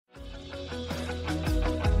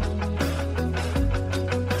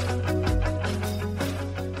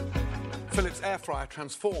air fryer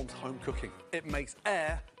transforms home cooking. It makes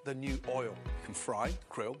air the new oil. You can fry,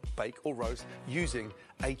 grill, bake or roast using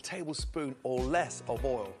a tablespoon or less of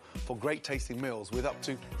oil for great tasting meals with up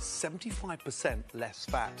to 75% less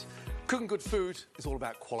fat. Cooking good food is all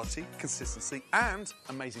about quality, consistency and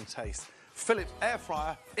amazing taste. Philips air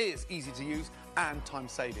fryer is easy to use and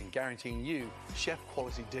time-saving, guaranteeing you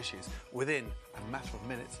chef-quality dishes within a matter of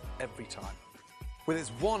minutes every time. With its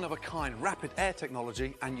one-of-a-kind rapid air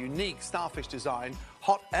technology and unique starfish design,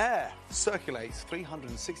 hot air circulates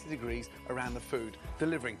 360 degrees around the food,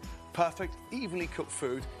 delivering perfect, evenly cooked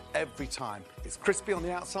food every time. It's crispy on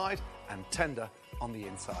the outside and tender on the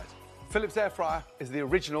inside. Philips air fryer is the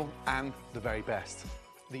original and the very best.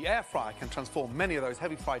 The air fryer can transform many of those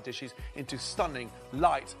heavy fried dishes into stunning,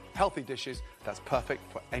 light, healthy dishes that's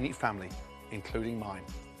perfect for any family, including mine.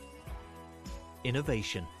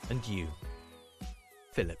 Innovation and you.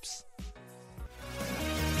 Philips.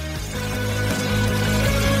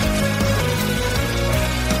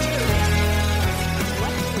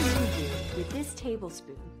 What can you do with this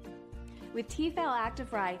tablespoon? With Tefal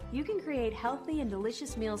ActiFry, you can create healthy and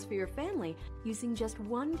delicious meals for your family using just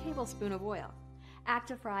 1 tablespoon of oil.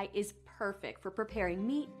 ActiFry is perfect for preparing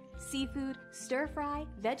meat, seafood, stir-fry,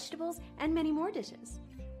 vegetables, and many more dishes.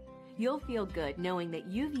 You'll feel good knowing that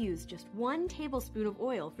you've used just 1 tablespoon of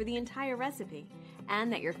oil for the entire recipe,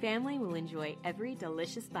 and that your family will enjoy every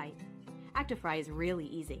delicious bite. ActiFry is really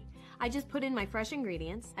easy. I just put in my fresh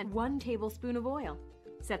ingredients and 1 tablespoon of oil.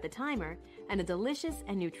 Set the timer, and a delicious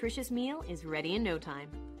and nutritious meal is ready in no time.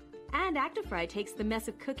 And ActiFry takes the mess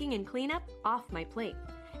of cooking and cleanup off my plate.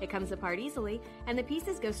 It comes apart easily, and the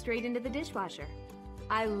pieces go straight into the dishwasher.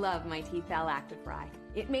 I love my Tefal ActiFry.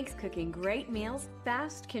 It makes cooking great meals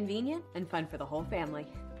fast, convenient, and fun for the whole family.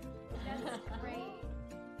 That's great.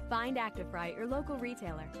 Find ActiFry at your local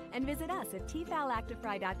retailer and visit us at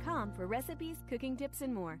tefalactifry.com for recipes, cooking tips,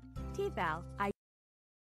 and more. Tefal,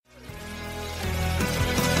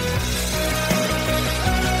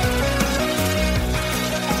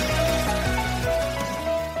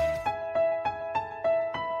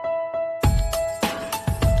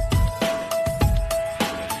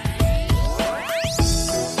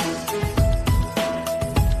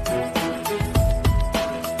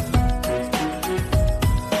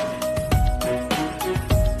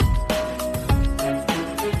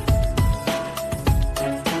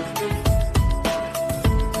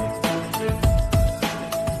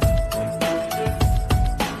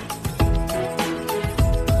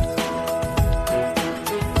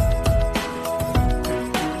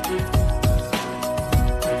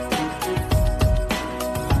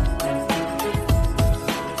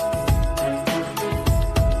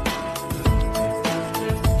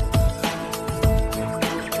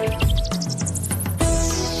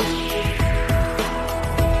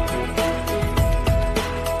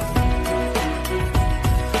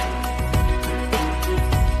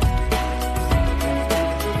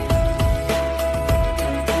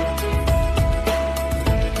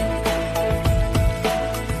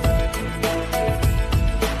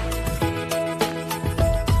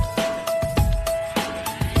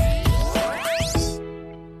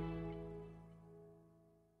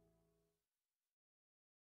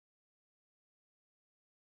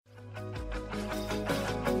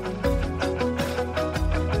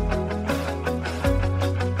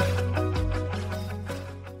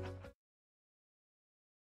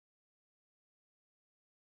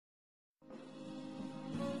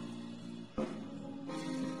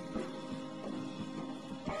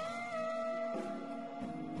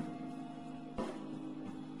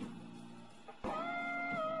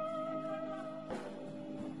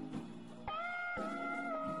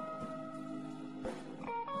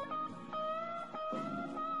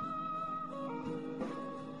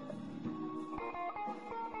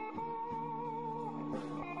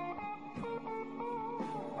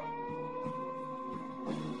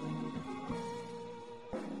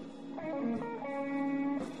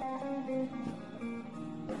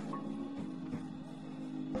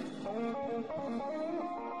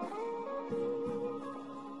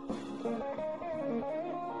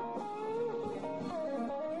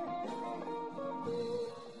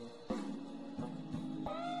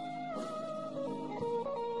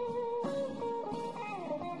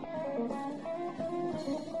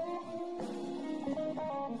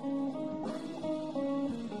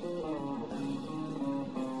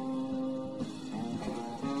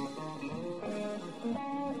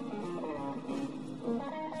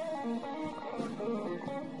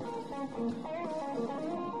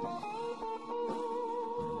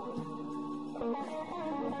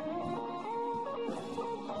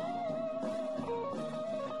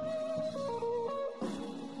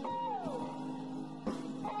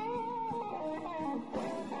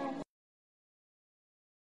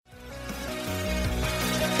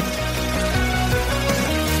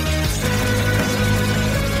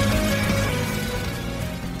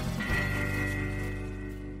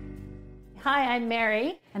 I'm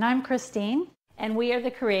Mary. And I'm Christine. And we are the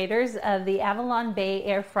creators of the Avalon Bay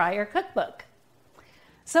Air Fryer Cookbook.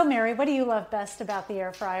 So Mary, what do you love best about the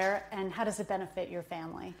air fryer and how does it benefit your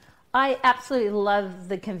family? I absolutely love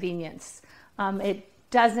the convenience. It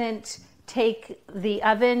doesn't take the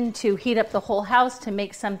oven to heat up the whole house to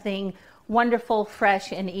make something wonderful,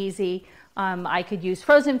 fresh, and easy. I could use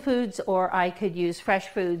frozen foods or I could use fresh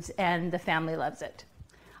foods, and the family loves it.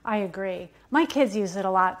 I agree. My kids use it a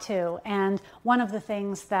lot too, and one of the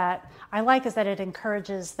things that I like is that it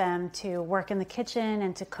encourages them to work in the kitchen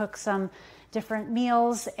and to cook some different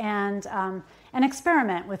meals and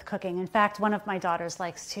experiment with cooking. In fact, one of my daughters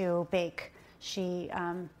likes to bake. She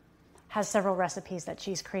has several recipes that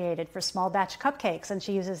she's created for small batch cupcakes, and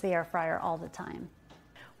she uses the air fryer all the time.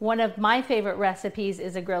 One of my favorite recipes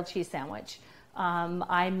is a grilled cheese sandwich.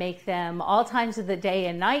 I make them all times of the day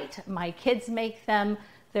and night. My kids make them.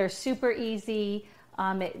 They're super easy.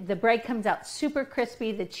 The bread comes out super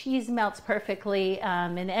crispy. The cheese melts perfectly.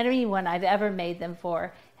 And anyone I've ever made them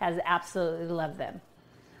for has absolutely loved them.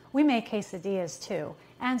 We make quesadillas too,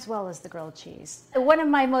 as well as the grilled cheese. One of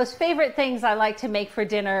my most favorite things I like to make for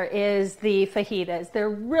dinner is the fajitas. They're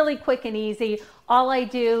really quick and easy. All I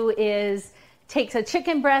do is take a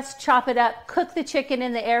chicken breast, chop it up, cook the chicken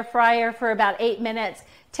in the air fryer for about 8 minutes,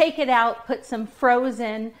 take it out, put some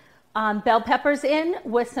frozen bell peppers in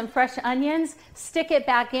with some fresh onions, stick it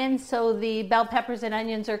back in so the bell peppers and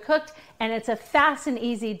onions are cooked, and it's a fast and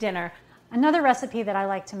easy dinner. Another recipe that I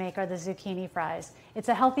like to make are the zucchini fries. It's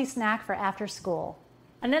a healthy snack for after school.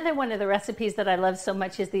 Another one of the recipes that I love so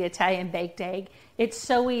much is the Italian baked egg. It's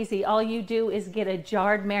so easy. All you do is get a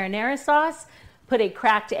jarred marinara sauce, put a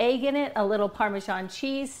cracked egg in it, a little Parmesan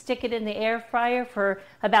cheese, stick it in the air fryer for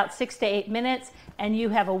about 6 to 8 minutes, and you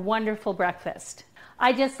have a wonderful breakfast.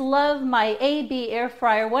 I just love my AB Air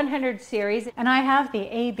Fryer 100 series. And I have the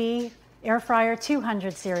AB Air Fryer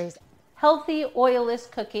 200 series. Healthy, oilless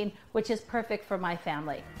cooking, which is perfect for my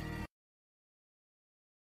family.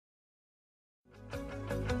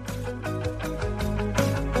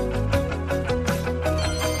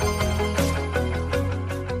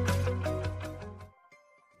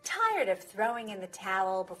 Tired of throwing in the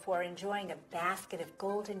towel before enjoying a basket of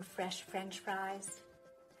golden fresh French fries?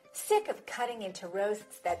 Sick of cutting into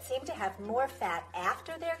roasts that seem to have more fat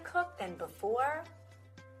after they're cooked than before?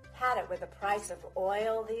 Had it with the price of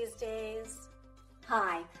oil these days?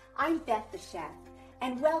 Hi, I'm Beth the Chef,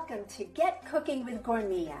 and welcome to Get Cooking with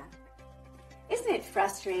Gourmia. Isn't it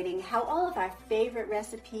frustrating how all of our favorite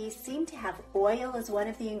recipes seem to have oil as one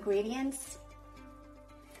of the ingredients?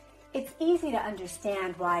 It's easy to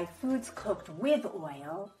understand why foods cooked with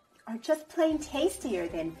oil are just plain tastier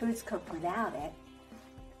than foods cooked without it.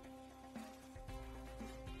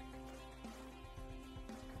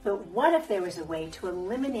 But what if there was a way to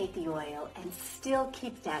eliminate the oil and still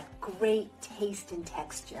keep that great taste and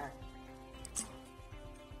texture?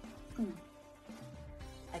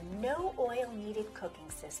 A no oil needed cooking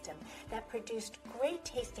system that produced great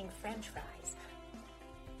tasting French fries,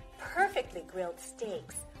 perfectly grilled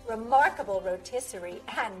steaks, remarkable rotisserie,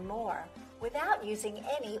 and more without using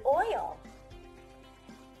any oil.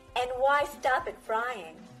 And why stop at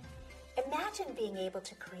frying? Imagine being able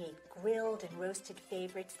to create grilled and roasted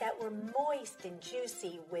favorites that were moist and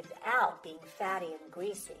juicy without being fatty and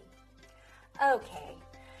greasy. Okay,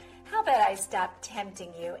 how about I stop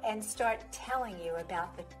tempting you and start telling you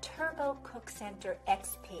about the Turbo Cook Center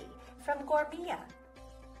XP from Gourmia.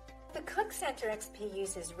 The Cook Center XP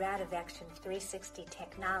uses Radiovection 360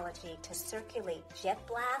 technology to circulate jet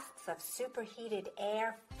blasts of superheated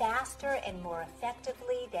air faster and more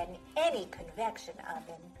effectively than any convection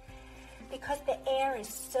oven. Because the air is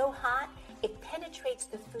so hot, it penetrates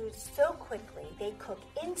the food so quickly they cook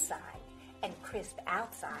inside and crisp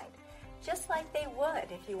outside, just like they would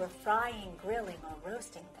if you were frying, grilling, or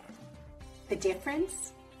roasting them. The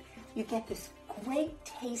difference? You get this great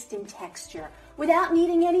taste and texture without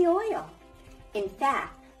needing any oil. In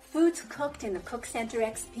fact, foods cooked in the Cook Center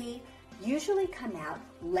XP usually come out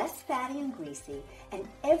less fatty and greasy and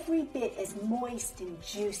every bit as moist and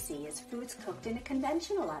juicy as foods cooked in a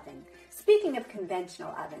conventional oven. Speaking of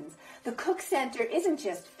conventional ovens, the Cook Center isn't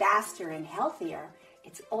just faster and healthier,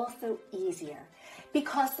 it's also easier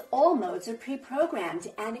because all modes are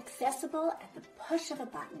pre-programmed and accessible at the push of a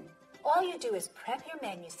button. All you do is prep your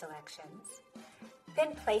menu selections,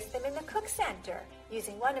 then place them in the Cook Center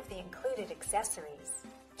using one of the included accessories.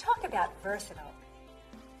 Talk about versatile.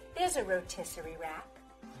 There's a rotisserie rack,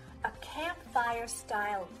 a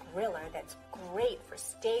campfire-style griller that's great for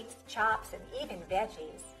steaks, chops, and even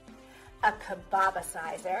veggies, a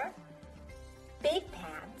kebab-sizer, bake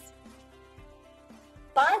pans,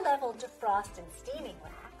 bi-level defrost and steaming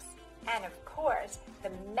racks, and of course,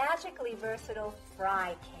 the magically versatile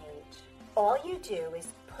fry cage. All you do is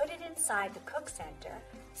put it inside the cook center,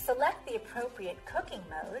 select the appropriate cooking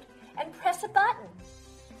mode, and press a button.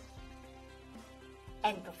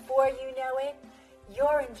 And before you know it,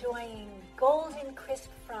 you're enjoying golden crisp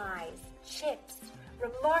fries, chips,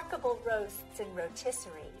 remarkable roasts and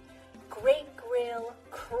rotisserie, great grill,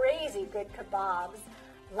 crazy good kebabs,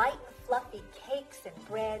 light and fluffy cakes and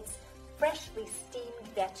breads, freshly steamed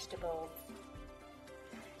vegetables.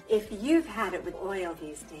 If you've had it with oil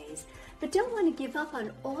these days, but don't want to give up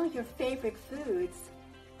on all your favorite foods,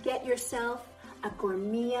 get yourself a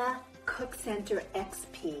Gourmet Cook Center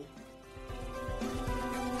XP.